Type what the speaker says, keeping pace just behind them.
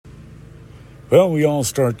Well, we all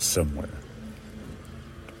start somewhere.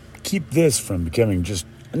 Keep this from becoming just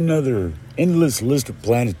another endless list of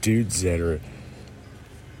platitudes that are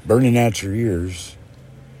burning out your ears.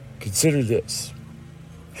 Consider this.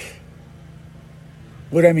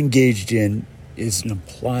 What I'm engaged in is an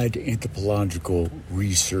applied anthropological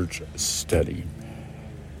research study.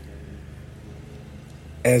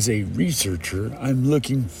 As a researcher, I'm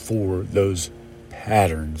looking for those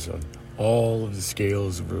patterns on all of the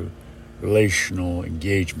scales of relational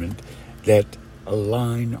engagement that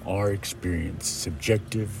align our experience,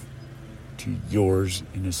 subjective to yours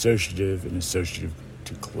and associative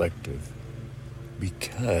to collective,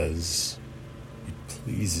 because it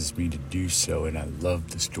pleases me to do so, and I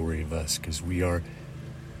love the story of us, because we are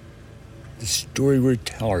the story we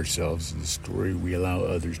tell ourselves and the story we allow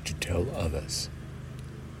others to tell of us.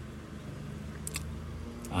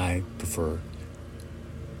 I prefer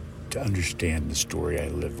to understand the story I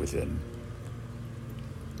live within.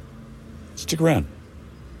 Stick around.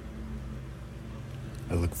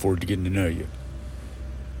 I look forward to getting to know you.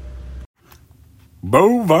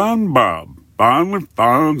 Bovine Bob finally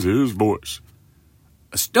finds his voice.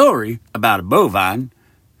 A story about a bovine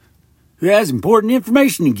who has important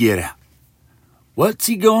information to get out. What's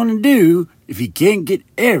he going to do if he can't get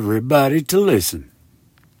everybody to listen?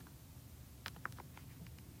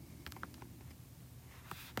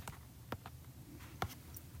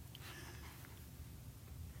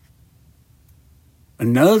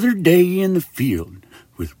 Another day in the field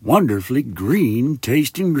with wonderfully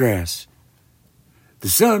green-tasting grass. The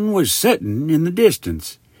sun was setting in the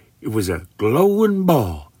distance. It was a glowing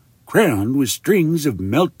ball, crowned with strings of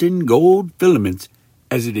melting gold filaments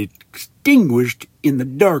as it extinguished in the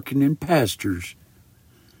darkening pastures.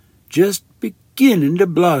 Just beginning to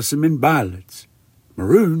blossom in violets,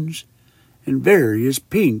 maroons, and various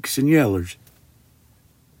pinks and yellows.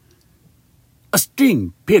 A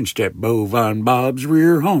sting pinched at Bovine Bob's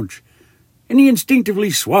rear haunch, and he instinctively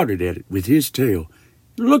swatted at it with his tail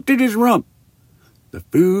and looked at his rump, the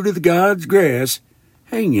food of the gods' grass,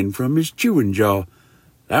 hanging from his chewing jaw,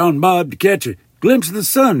 allowing Bob to catch a glimpse of the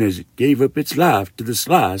sun as it gave up its life to the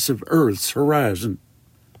slice of Earth's horizon.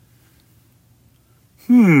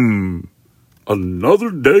 Another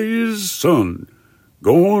day's sun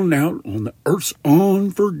going out on the Earth's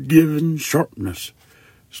unforgiving sharpness,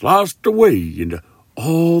 sliced away into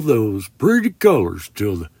all those pretty colors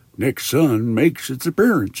till the next sun makes its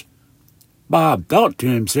appearance. Bob thought to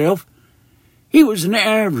himself, he was an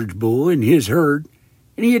average boy in his herd,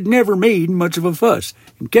 and he had never made much of a fuss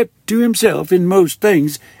and kept to himself in most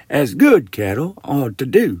things, as good cattle ought to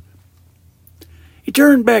do. He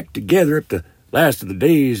turned back to gather up the last of the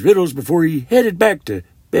day's vittles before he headed back to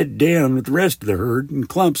bed down with the rest of the herd in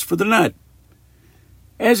clumps for the night.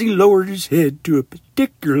 As he lowered his head to a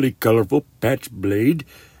particularly colorful patch blade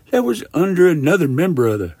that was under another member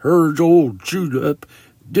of the herd's old chewed-up,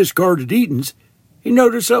 discarded eatins, he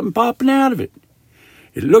noticed something popping out of it.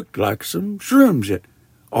 It looked like some shrooms that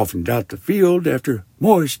often dot the field after a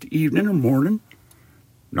moist evening or morning.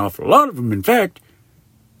 An awful lot of them, in fact,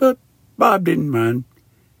 but Bob didn't mind.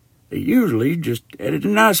 They usually just added a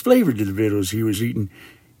nice flavor to the vittles he was eating,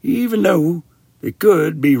 even though they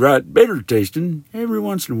could be right bitter tasting every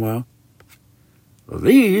once in a while. Well,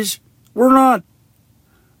 these were not.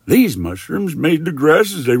 These mushrooms made the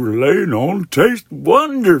grasses they were laying on taste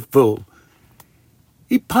wonderful.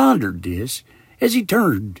 He pondered this as he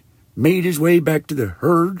turned, made his way back to the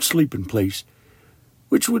herd sleeping place,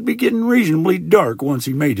 which would be getting reasonably dark once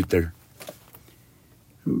he made it there.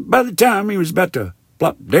 By the time he was about to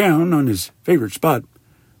plop down on his favorite spot,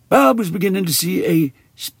 Bob was beginning to see a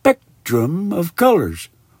spectrum of colors.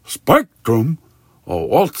 Spectrum? Oh,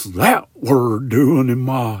 what's that word doing in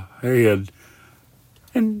my head?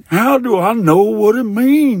 And how do I know what it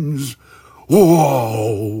means?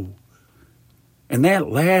 Whoa! And that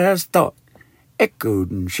last thought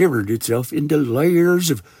echoed and shivered itself into layers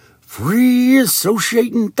of free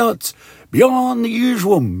associating thoughts beyond the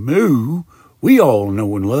usual moo we all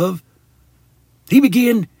know and love. He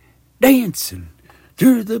began dancing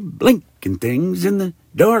through the blinking things in the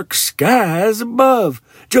dark skies above,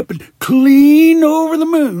 jumping clean over the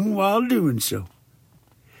moon while doing so.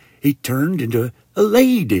 He turned into a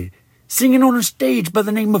lady singing on a stage by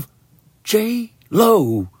the name of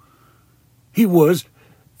J-Lo. He was,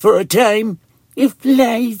 for a time, a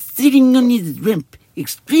fly sitting on his rump,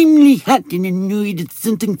 extremely hot and annoyed at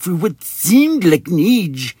something for what seemed like an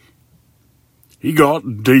age. He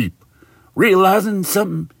got deep, realizing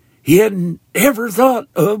something he hadn't ever thought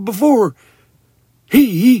of before.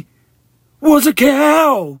 He was a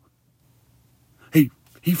cow.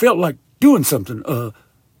 He felt like doing something,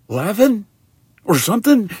 laughing, or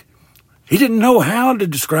something. He didn't know how to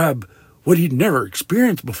describe what he'd never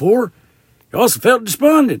experienced before. He also felt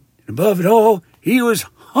despondent. And above it all, he was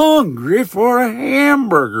hungry for a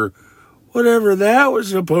hamburger. Whatever that was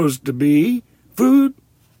supposed to be. Food,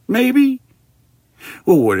 maybe?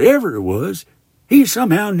 Well, whatever it was, he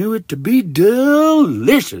somehow knew it to be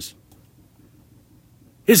delicious.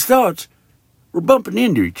 His thoughts were bumping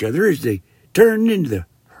into each other as they turned into the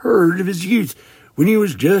herd of his youth when he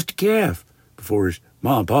was just a calf, before his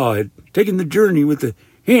ma and pa had taken the journey with the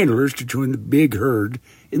handlers to join the big herd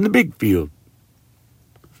in the big field.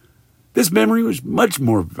 This memory was much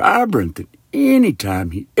more vibrant than any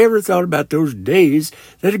time he ever thought about those days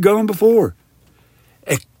that had gone before.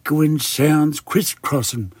 Echoing sounds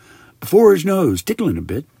crisscrossing before his nose, tickling a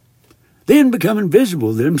bit, then becoming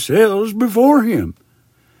visible themselves before him.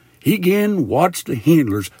 He again watched the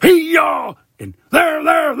handlers, Hiya! And there,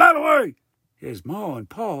 that away! His ma and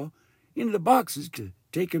pa into the boxes to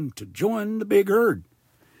take him to join the big herd.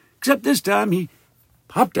 Except this time he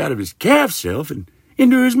popped out of his calf self and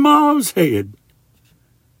into his ma's head.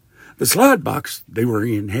 The slide box they were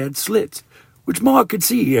in had slits, which Ma could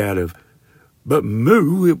see out of, but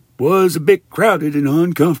Moo, it was a bit crowded and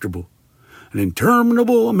uncomfortable. An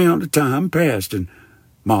interminable amount of time passed, and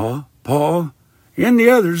Ma, Pa, and the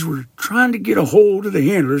others were trying to get a hold of the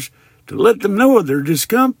handlers to let them know of their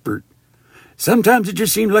discomfort. Sometimes it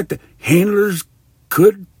just seemed like the handlers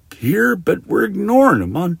could hear but were ignoring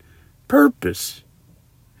them on purpose.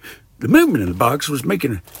 The movement in the box was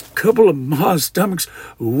making a couple of Ma's stomachs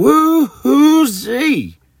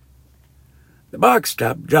woo-hoo-zee. The box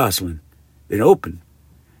stopped jostling, then opened,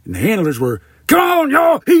 and the handlers were, "Come on,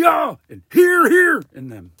 y'all, Hiya!" and "Here!" in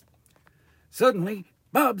them. Suddenly,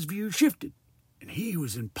 Bob's view shifted, and he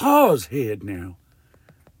was in Pa's head now.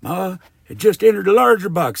 Ma had just entered a larger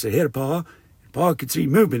box ahead of Pa, and Pa could see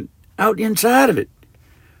movement out inside of it.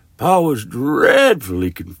 Pa was dreadfully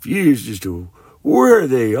confused as to where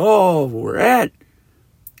they all were at.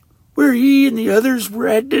 Where he and the others were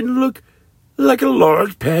at didn't look like a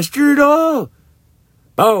large pasture at all.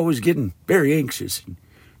 Pa was getting very anxious and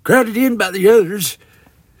crowded in by the others.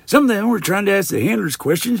 Some of them were trying to ask the handlers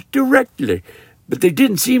questions directly, but they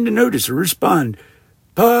didn't seem to notice or respond.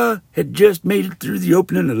 Pa had just made it through the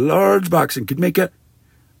opening of the large box and could make a,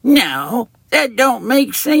 "No, that don't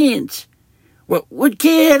make sense. What would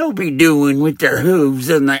cattle be doing with their hooves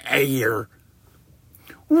in the air?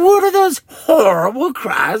 What are those horrible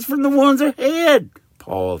cries from the ones ahead?"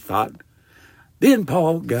 Paul thought. Then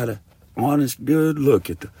Paul got an honest good look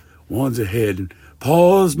at the ones ahead, and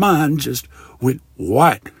Paul's mind just went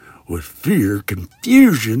white with fear,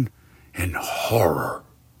 confusion, and horror.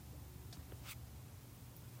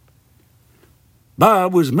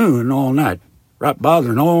 Bob was mooing all night, right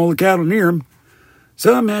bothering all the cattle near him.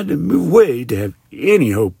 Some had to move away to have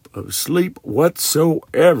any hope of sleep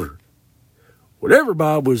whatsoever. Whatever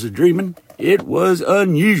Bob was a-dreaming, it was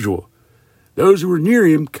unusual. Those who were near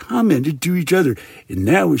him commented to each other, and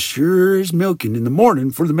that was sure as milking in the morning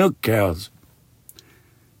for the milk cows.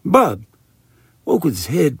 Bob woke with his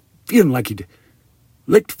head feeling like he'd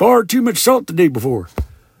licked far too much salt the day before,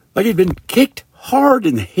 like he'd been kicked hard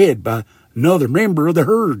in the head by another member of the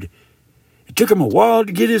herd. It took him a while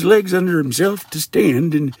to get his legs under himself to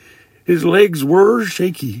stand, and his legs were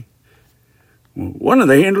shaky. One of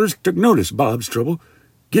the handlers took notice of Bob's trouble,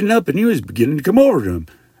 getting up, and he was beginning to come over to him,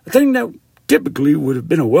 a thing that typically would have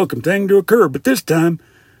been a welcome thing to occur, but this time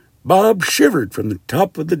Bob shivered from the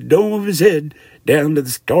top of the dome of his head down to the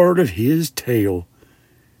start of his tail.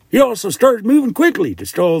 He also started moving quickly to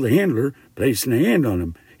stall the handler, placing a hand on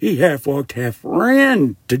him. He half walked, half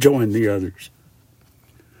ran to join the others.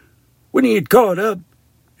 When he had caught up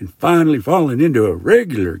and finally fallen into a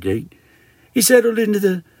regular gait, he settled into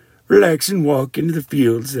the relaxing walk into the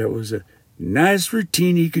fields. That was a nice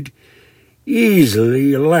routine he could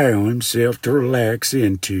easily allow himself to relax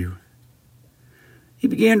into. He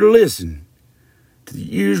began to listen to the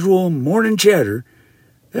usual morning chatter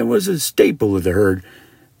that was a staple of the herd,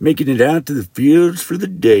 making it out to the fields for the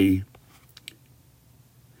day.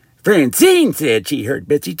 Francine said she heard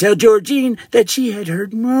Betsy tell Georgine that she had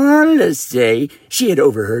heard Marla say she had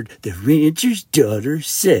overheard the rancher's daughter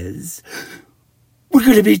says, "We're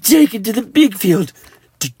going to be taken to the big field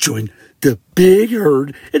to join the big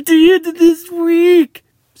herd at the end of this week,"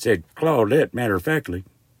 said Claudette matter-of-factly.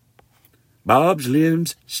 Bob's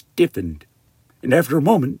limbs stiffened, and after a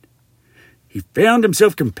moment, he found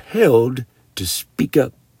himself compelled to speak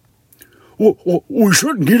up. We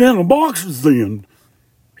shouldn't get in the boxes then."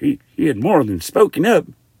 He had more than spoken up.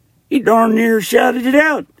 He darn near shouted it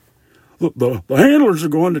out. The handlers are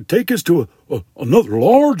going to take us to another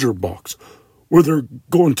larger box. where they're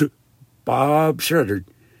going to. Bob shuddered.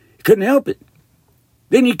 He couldn't help it.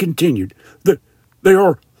 Then he continued. They're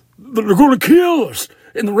going to kill us,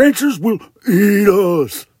 and the ranchers will eat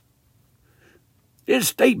us. His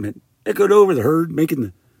statement echoed over the herd, making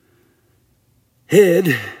the head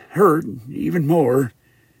hurt even more.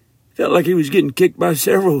 It felt like he was getting kicked by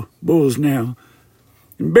several bulls now,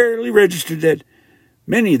 and barely registered that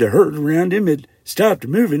many of the herd around him had stopped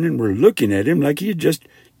moving and were looking at him like he had just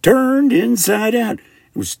turned inside out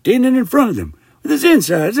and was standing in front of them with his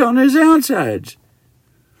insides on his outsides.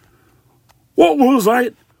 What was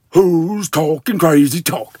that? Who's talking crazy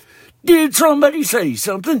talk? Did somebody say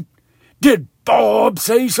something? Did Bob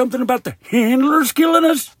say something about the handlers killing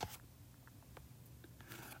us?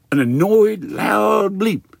 An annoyed, loud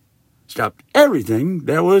bleep stopped everything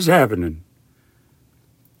that was happening.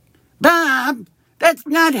 Bob, that's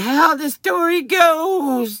not how the story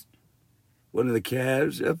goes. One of the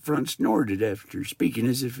calves up front snorted after speaking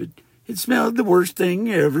as if it had smelled the worst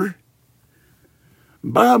thing ever.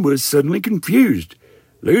 Bob was suddenly confused,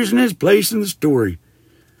 losing his place in the story.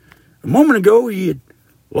 A moment ago he had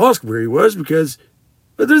lost where he was because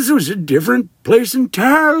this was a different place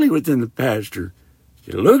entirely within the pasture.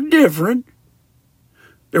 It looked different.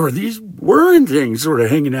 There were these whirring things sort of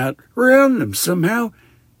hanging out around them somehow.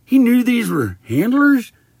 He knew these were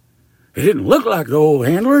handlers. They didn't look like the old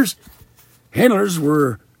handlers. Handlers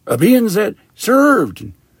were beings that served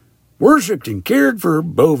and worshipped and cared for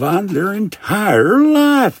bovine their entire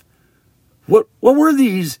life. What were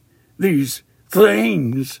these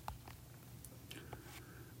things?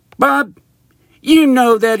 Bob, you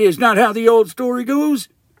know that is not how the old story goes.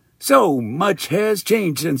 So much has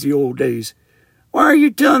changed since the old days. Why are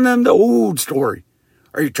you telling them the old story?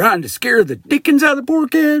 Are you trying to scare the dickens out of the poor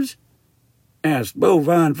calves? Asked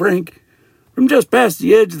Bovine Frank from just past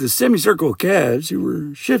the edge of the semicircle of calves who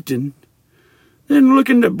were shifting, then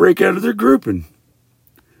looking to break out of their grouping.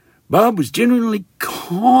 Bob was genuinely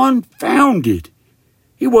confounded.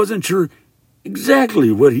 He wasn't sure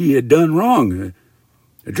exactly what he had done wrong.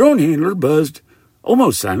 A drone handler buzzed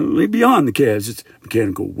almost silently beyond the calves, its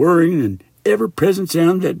mechanical whirring and ever-present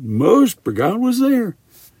sound that most forgot was there.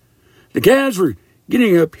 The calves were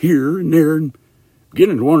getting up here and there and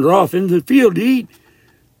beginning to wander off into the field to eat.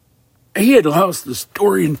 He had lost the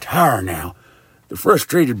story entire now. The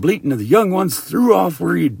frustrated bleating of the young ones threw off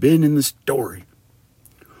where he'd been in the story.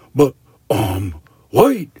 But,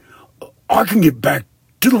 wait, I can get back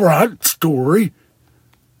to the right story.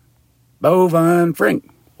 Bovine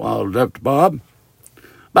Frank waddled up to Bob.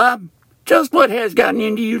 Bob, just what has gotten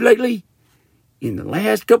into you lately? In the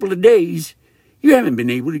last couple of days, you haven't been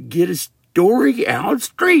able to get a story out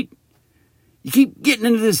straight. You keep getting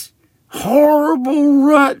into this horrible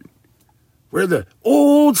rut where the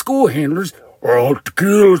old school handlers are out to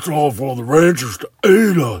kill us all for the ranchers to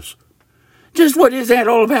eat us. Just what is that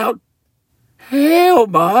all about? Hell,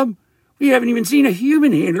 Bob, we haven't even seen a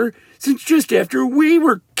human handler since just after we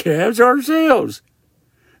were calves ourselves.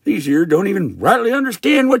 These here don't even rightly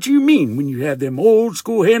understand what you mean when you have them old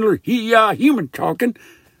school handler Hiya human talking,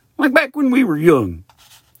 like back when we were young.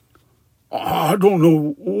 I don't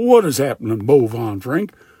know what is happening, Bovine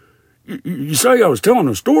Frank. You say I was telling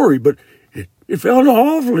a story, but it felt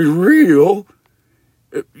awfully real.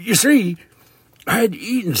 You see, I had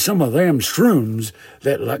eaten some of them shrooms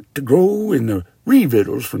that like to grow in the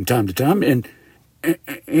vittles from time to time,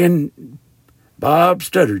 and Bob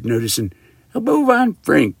stuttered, noticing how Bovine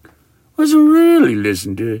Frank wasn't really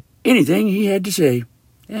listening to anything he had to say,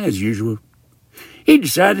 as usual. He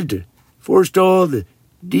decided to forestall the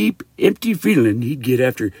deep, empty feeling he'd get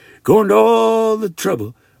after going to all the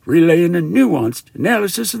trouble relaying a nuanced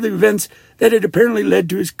analysis of the events that had apparently led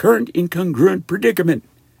to his current incongruent predicament.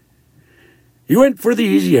 He went for the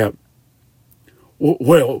easy out.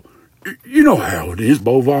 Well, you know how it is,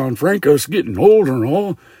 Bovine Frank, us getting older and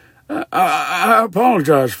all. I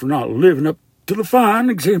apologize for not living up to the fine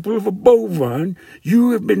example of a bovine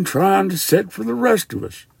you have been trying to set for the rest of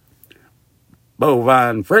us.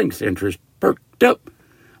 Bovine Frank's interest perked up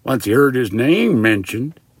once he heard his name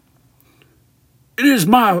mentioned. It is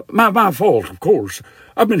my fault, of course.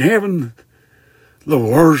 I've been having the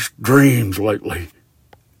worst dreams lately.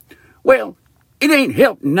 Well, it ain't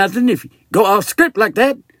helped nothing if you go off script like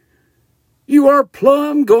that. You are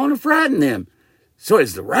plumb going to frighten them. So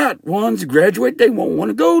as the right ones graduate, they won't want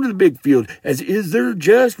to go to the big field, as is their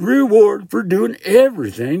just reward for doing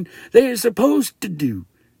everything they are supposed to do.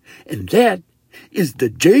 And that is the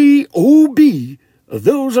J.O.B. of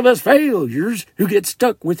those of us failures who get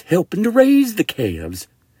stuck with helping to raise the calves.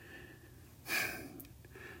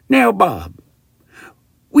 Now, Bob,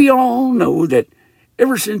 we all know that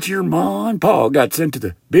ever since your ma and pa got sent to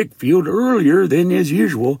the big field earlier than is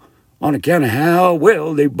usual on account of how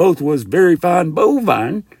well they both was very fine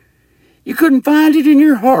bovine, you couldn't find it in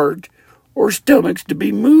your heart or stomachs to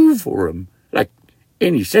be moved for 'em, like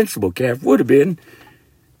any sensible calf would have been.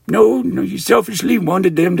 No, you selfishly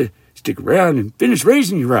wanted them to stick around and finish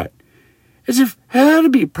raising you right, as if how to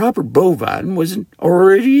be a proper bovine wasn't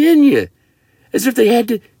already in you, as if they had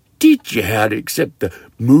to teach you how to accept the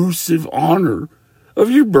moosive honor of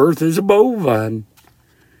your birth as a bovine,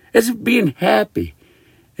 as if being happy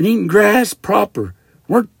and eating grass proper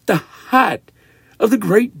weren't the height of the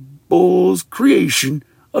great bull's creation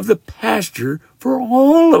of the pasture for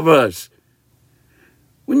all of us.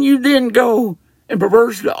 When you then go and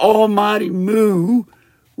perverse the almighty moo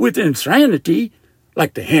with insanity,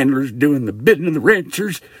 like the handlers doing the bidding of the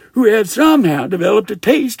ranchers who have somehow developed a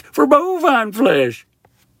taste for bovine flesh.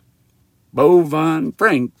 Bovine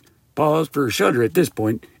Frank paused for a shudder at this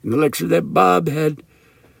point in the lecture that Bob had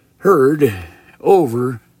heard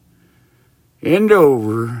over and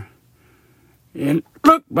over. And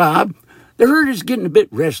look, Bob, the herd is getting a bit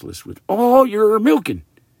restless with all your milking.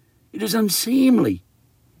 It is unseemly,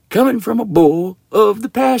 coming from a bull of the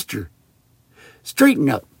pasture. Straighten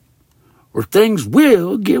up, or things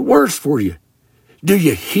will get worse for you. Do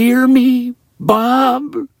you hear me,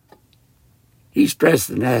 Bob? He stressed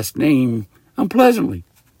the last name unpleasantly.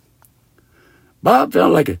 Bob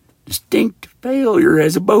felt like a distinct failure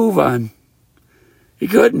as a bovine. He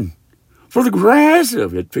couldn't, for the grass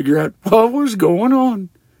of it, figure out what was going on.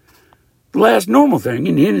 The last normal thing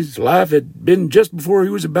in his life had been just before he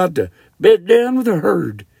was about to bed down with a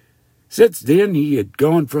herd. Since then, he had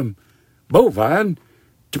gone from bovine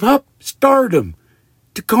to pop stardom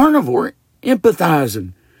to carnivore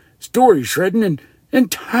empathizing, story shredding, and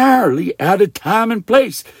entirely out of time and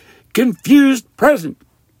place, confused present.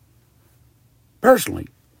 Personally,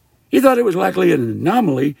 he thought it was likely an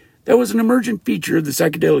anomaly that was an emergent feature of the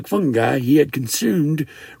psychedelic fungi he had consumed,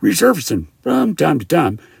 resurfacing from time to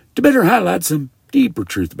time to better highlight some deeper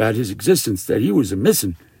truth about his existence that he was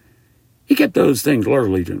missing. He kept those things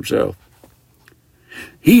largely to himself.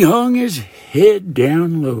 He hung his head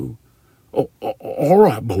down low. All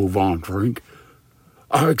right, Bovine Frank.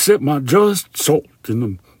 I accept my just salt in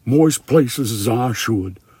the moist places as I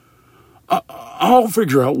should. I'll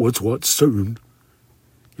figure out what's what soon.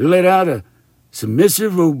 He let out a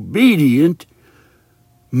submissive, obedient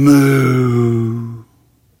moo.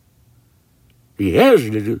 He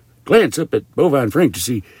hazarded a glance up at Bovine Frank to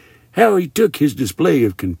see how he took his display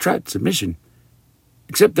of contrite submission.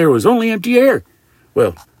 Except there was only empty air.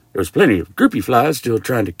 Well, there was plenty of groupie flies still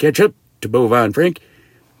trying to catch up to Bovine Frank.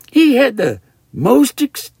 He had the most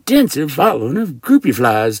extensive following of groupie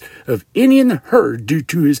flies of any in the herd due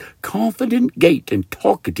to his confident gait and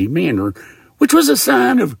talkative manner, which was a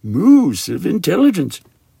sign of moosive intelligence.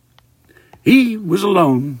 He was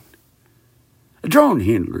alone. A drone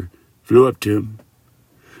handler flew up to him,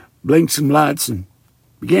 blinked some lights, and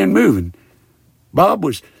began moving. Bob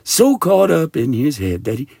was so caught up in his head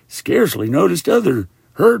that he scarcely noticed other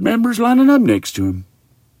herd members lining up next to him,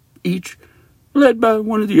 each led by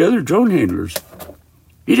one of the other drone handlers.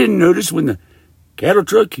 He didn't notice when the cattle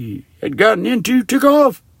truck he had gotten into took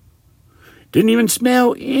off. Didn't even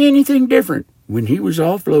smell anything different when he was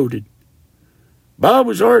offloaded. Bob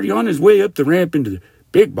was already on his way up the ramp into the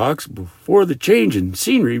big box before the change in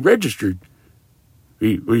scenery registered.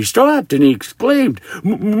 He stopped and he exclaimed,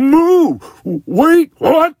 "Moo! Wait,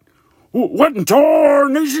 what? What in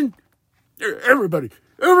tarnation? Everybody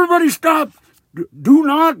stop! Do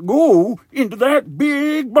not go into that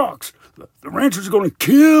big box. The rancher's going to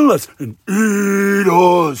kill us and eat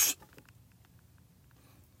us."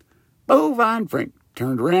 Bovine Frank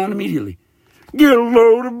turned around immediately. "Get a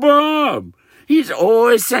load of Bob. He's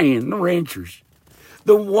always saying the ranchers,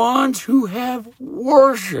 the ones who have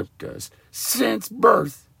worshipped us since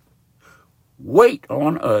birth, wait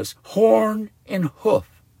on us horn and hoof,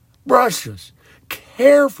 brush us,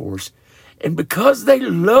 care for us, and because they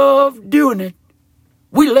love doing it,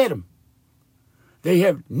 we let them. They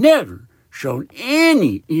have never shown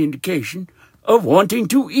any indication of wanting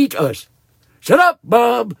to eat us. Shut up,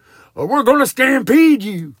 Bob, or we're going to stampede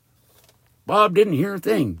you." Bob didn't hear a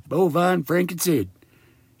thing Bovine Frank had said.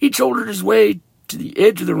 He'd shouldered his way to the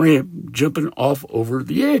edge of the ramp, jumping off over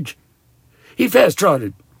the edge. He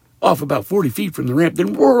fast-trotted off about 40 feet from the ramp,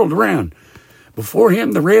 then whirled around. Before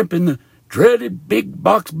him, the ramp and the dreaded big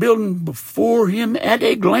box building before him at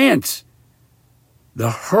a glance.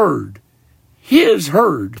 The herd, his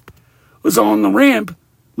herd, was on the ramp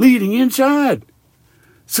leading inside.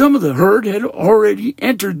 Some of the herd had already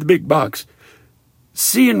entered the big box.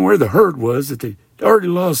 Seeing where the herd was, that they already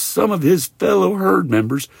lost some of his fellow herd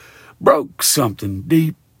members, broke something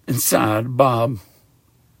deep inside Bob.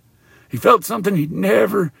 He felt something he'd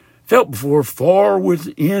never felt before, far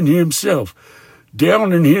within himself,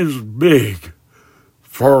 down in his big,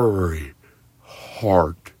 furry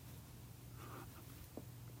heart.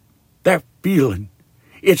 That feeling,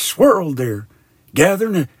 it swirled there,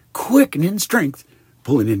 gathering a quickening strength,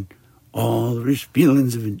 pulling in all of his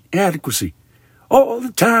feelings of inadequacy, all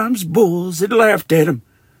the times bulls had laughed at him,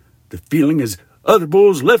 the feeling as other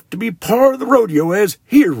bulls left to be part of the rodeo as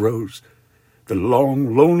heroes, the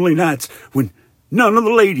long, lonely nights when none of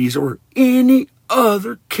the ladies or any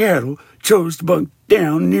other cattle chose to bunk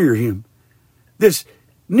down near him. This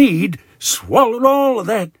need swallowed all of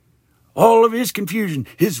that, all of his confusion,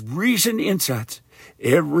 his recent insights,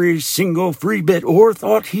 every single free bit or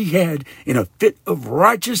thought he had, in a fit of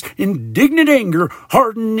righteous, indignant anger,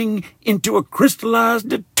 hardening into a crystallized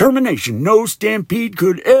determination no stampede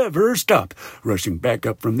could ever stop, rushing back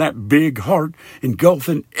up from that big heart,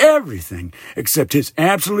 engulfing everything except his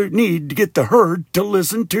absolute need to get the herd to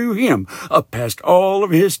listen to him, up past all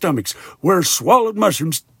of his stomachs, where swallowed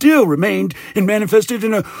mushrooms still remained and manifested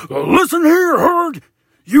in a, "Listen here, herd!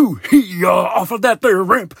 You Hiya off of that there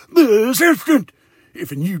ramp this instant!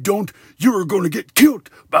 If you don't, you're going to get killed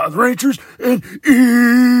by the ranchers and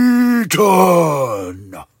eaten."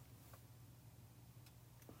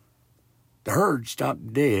 The herd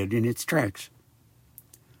stopped dead in its tracks.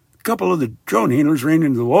 A couple of the drone handlers ran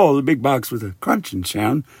into the wall of the big box with a crunching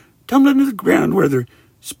sound, tumbling to the ground where they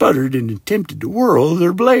sputtered and attempted to whirl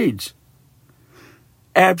their blades.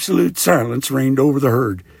 Absolute silence reigned over the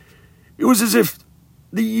herd. It was as if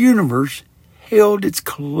the universe held its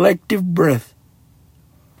collective breath.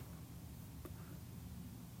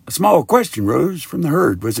 A small question rose from the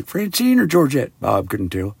herd. Was it Francine or Georgette? Bob couldn't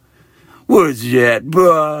tell. "Was that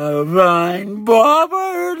Bovine Bob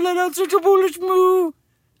I heard let out such a foolish moo?"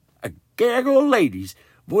 A gaggle of ladies'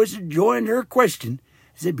 voices joined her question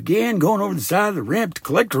as they began going over the side of the ramp to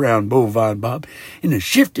collect around Bovine Bob in a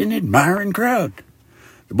shifting, admiring crowd.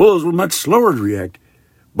 The bulls were much slower to react.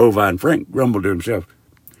 Bovine Frank grumbled to himself,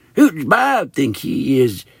 "Who does Bob think he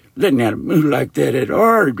is, letting out a moo like that at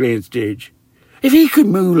our grand stage? If he could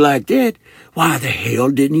moo like that, why the hell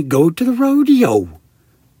didn't he go to the rodeo?"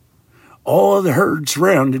 All the herd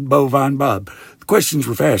surrounded Bovine Bob. The questions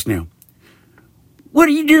were fast now. "What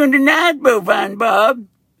are you doing tonight, Bovine Bob?"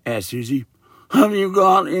 asked Susie. "Have you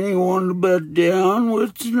got anyone to bed down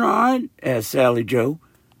with tonight?" asked Sally Joe.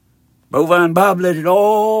 Bovine Bob let it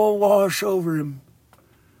all wash over him.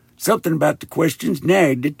 Something about the questions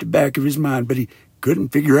nagged at the back of his mind, but he couldn't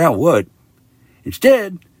figure out what.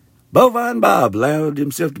 Instead, Bovine Bob allowed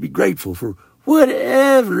himself to be grateful for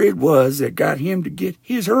whatever it was that got him to get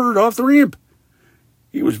his herd off the ramp.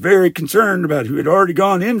 He was very concerned about who had already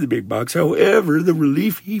gone into the big box. However, the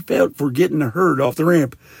relief he felt for getting the herd off the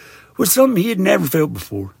ramp was something he had never felt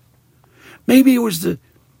before. Maybe it was the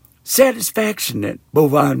satisfaction that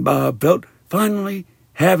Bovine Bob felt finally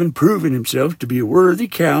having proven himself to be a worthy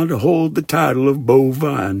cow to hold the title of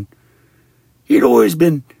Bovine. He'd always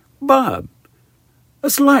been Bob, a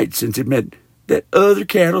slight since it meant that other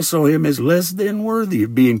cattle saw him as less than worthy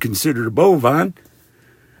of being considered a bovine.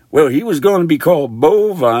 Well, he was going to be called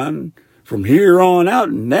Bovine from here on out,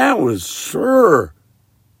 and that was sure.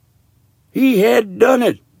 He had done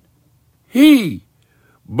it. He,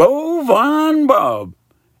 Bovine Bob,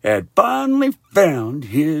 had finally found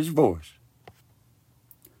his voice.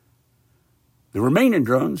 The remaining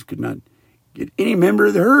drones could not get any member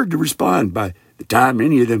of the herd to respond. By the time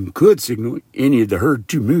any of them could signal any of the herd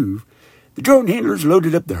to move, the drone handlers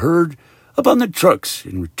loaded up the herd up on the trucks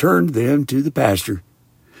and returned them to the pasture.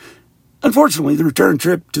 Unfortunately, the return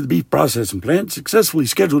trip to the beef processing plant, successfully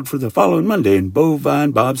scheduled for the following Monday in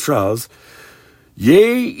Bovine Bob's trials,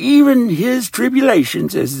 yea, even his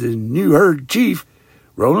tribulations as the new herd chief,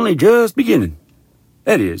 were only just beginning.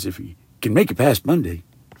 That is, if he can make it past Monday.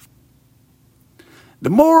 The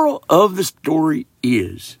moral of the story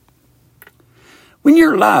is, when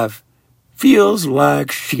your life feels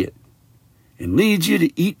like shit and leads you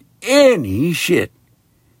to eat any shit,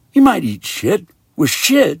 you might eat shit with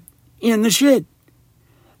shit in the shit.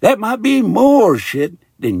 That might be more shit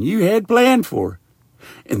than you had planned for.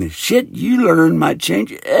 And the shit you learn might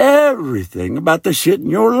change everything about the shit in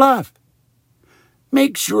your life.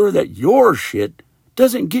 Make sure that your shit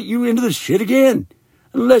doesn't get you into the shit again,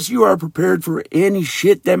 unless you are prepared for any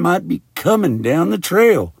shit that might be coming down the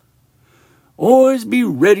trail. Always be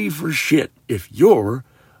ready for shit if you're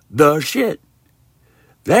the shit.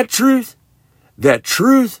 That truth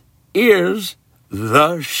is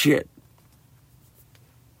the shit.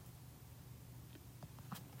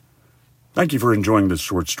 Thank you for enjoying this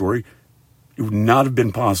short story. It would not have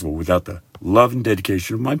been possible without the love and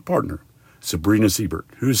dedication of my partner, Sabrina Siebert,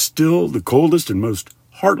 who is still the coldest and most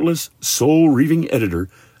heartless, soul-reaving editor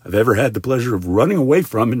I've ever had the pleasure of running away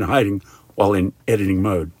from and hiding while in editing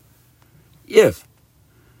mode. If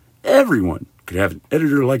everyone could have an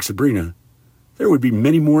editor like Sabrina, there would be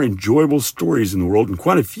many more enjoyable stories in the world and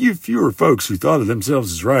quite a few fewer folks who thought of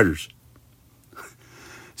themselves as writers.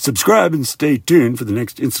 Subscribe and stay tuned for the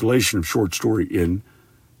next installation of short story in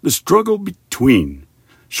The Struggle Between,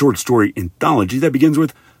 short story anthology that begins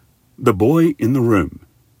with The Boy in the Room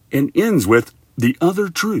and ends with The Other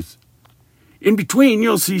Truth. In between,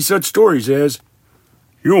 you'll see such stories as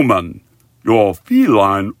Human, your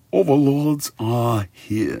feline overlords are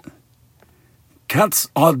here. Cats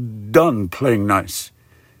are done playing nice.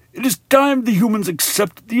 It is time the humans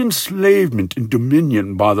accept the enslavement and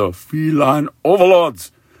dominion by the feline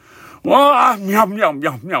overlords. Ah, meow, meow,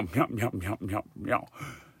 meow, meow, meow, meow, meow, meow, meow,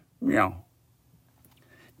 meow.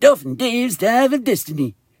 Dolphin Dave's Dive of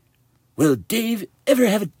Destiny. Will Dave ever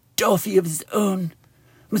have a Dolphy of his own?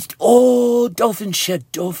 Must all dolphins share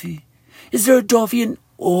Dolphy? Is there a Dolphy in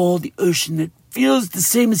all the ocean that feels the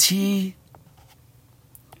same as he?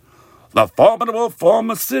 The formidable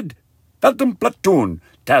Formicid Phantom Platoon,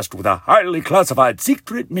 tasked with a highly classified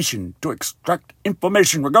secret mission to extract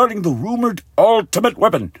information regarding the rumored ultimate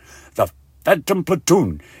weapon. The Phantom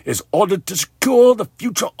Platoon is ordered to secure the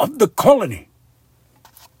future of the colony.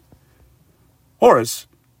 Horace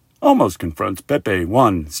almost confronts Pepe,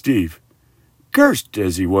 Juan, Steve, cursed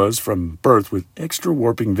as he was from birth with extra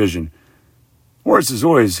warping vision. Horace has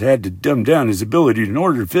always had to dumb down his ability in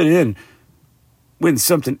order to fit in. When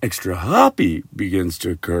something extra hoppy begins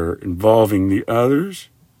to occur involving the others,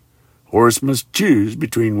 Horace must choose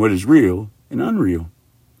between what is real and unreal.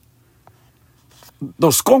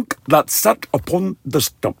 The skunk that sat upon the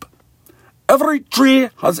stump. Every tree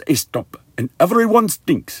has a stump, and everyone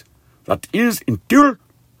stinks. That is until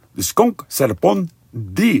the skunk sat upon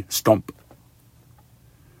the stump.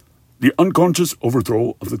 The unconscious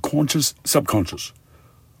overthrow of the conscious subconscious.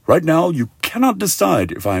 Right now, you cannot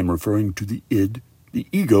decide if I am referring to the id, the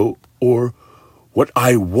ego, or what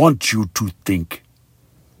I want you to think.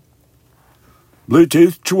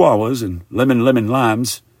 Bluetooth chihuahuas and lemon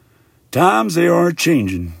limes. Times they are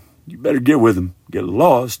changing. You better get with them, get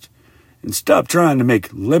lost, and stop trying to make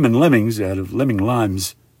lemon lemmings out of lemming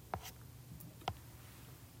limes.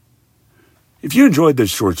 If you enjoyed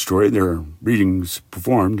this short story, there are readings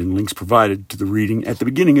performed and links provided to the reading at the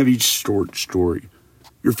beginning of each short story.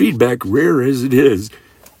 Your feedback, rare as it is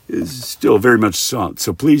still very much sought,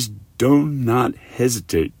 so please do not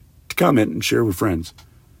hesitate to comment and share with friends.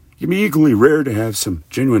 It can be equally rare to have some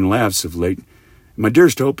genuine laughs of late. My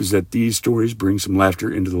dearest hope is that these stories bring some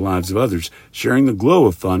laughter into the lives of others, sharing the glow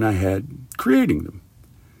of fun I had creating them.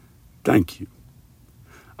 Thank you.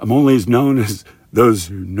 I'm only as known as those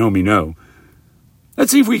who know me know.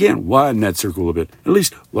 Let's see if we can't widen that circle a bit, at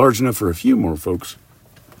least large enough for a few more folks.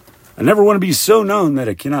 I never want to be so known that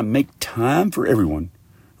I cannot make time for everyone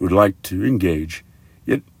who would like to engage,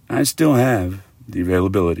 yet I still have the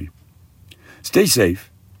availability. Stay safe,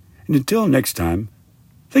 and until next time,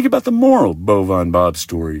 think about the moral Bovine Bob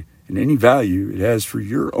story and any value it has for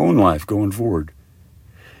your own life going forward.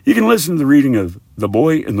 You can listen to the reading of The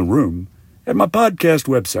Boy in the Room at my podcast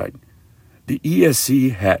website, the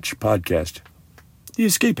ESC Hatch Podcast, the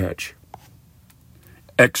Escape Hatch.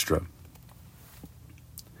 Extra.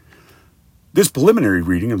 This preliminary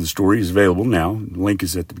reading of the story is available now. The link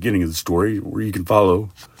is at the beginning of the story, where you can follow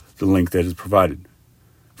the link that is provided.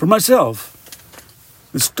 For myself,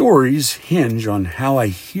 the stories hinge on how I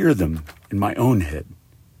hear them in my own head.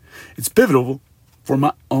 It's pivotal for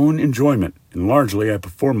my own enjoyment, and largely I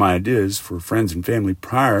perform my ideas for friends and family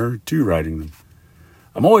prior to writing them.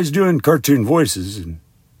 I'm always doing cartoon voices and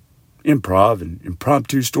improv and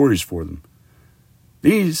impromptu stories for them.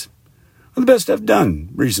 These are the best I've done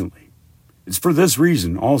recently. It's for this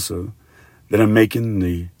reason, also, that I'm making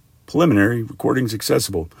the preliminary recordings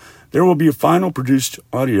accessible. There will be a final produced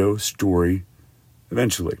audio story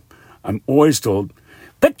eventually. I'm always told,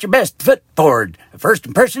 put your best foot forward. A first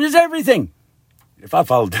impression is everything. If I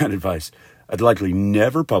followed that advice, I'd likely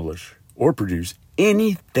never publish or produce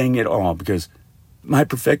anything at all, because my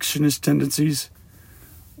perfectionist tendencies,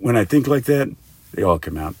 when I think like that, they all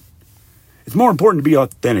come out. It's more important to be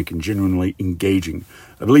authentic and genuinely engaging.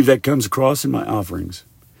 I believe that comes across in my offerings.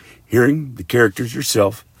 Hearing the characters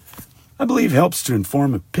yourself, I believe, helps to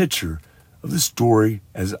inform a picture of the story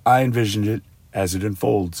as I envisioned it as it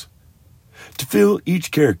unfolds. To feel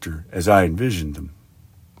each character as I envisioned them.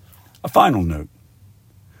 A final note.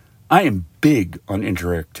 I am big on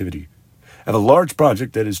interactivity. I have a large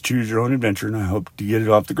project that is choose your own adventure, and I hope to get it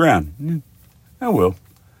off the ground. I will.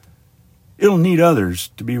 It'll need others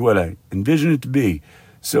to be what I envision it to be,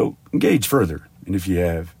 so engage further. And if you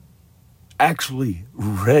have actually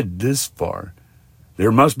read this far,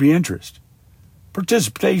 there must be interest.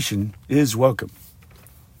 Participation is welcome.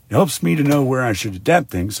 It helps me to know where I should adapt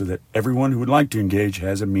things so that everyone who would like to engage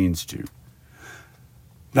has a means to.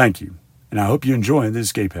 Thank you, and I hope you enjoy the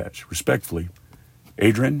escape hatch. Respectfully,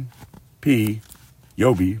 Adrian P.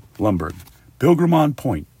 Yobi Blumberg, Pilgrim on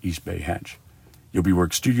Point, East Bay Hatch. Yobi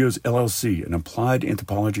Works Studios, LLC, an applied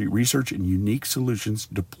anthropology research and unique solutions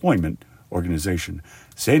deployment organization,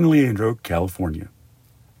 San Leandro, California.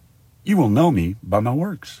 You will know me by my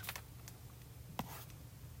works.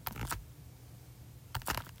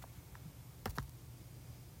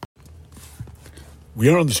 We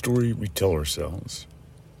are the story we tell ourselves,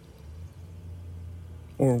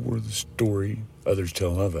 or we're the story others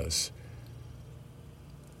tell of us.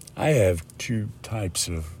 I have two types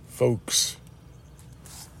of folks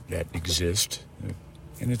that exist,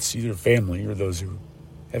 and it's either family or those who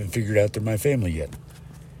haven't figured out they're my family yet.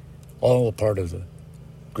 All a part of the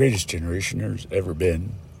greatest generation there's ever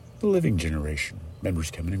been, the living generation.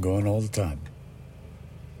 Members coming and going all the time.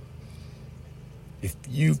 If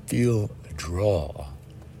you feel a draw,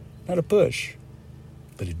 not a push,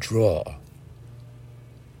 but a draw,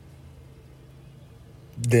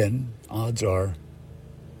 then odds are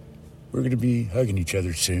we're going to be hugging each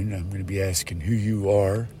other soon. I'm going to be asking who you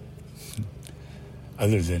are,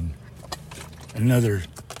 other than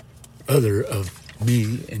other of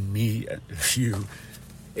me and me of you,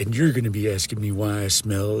 and you're going to be asking me why I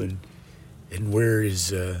smell and where is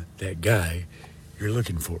that guy you're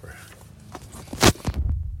looking for.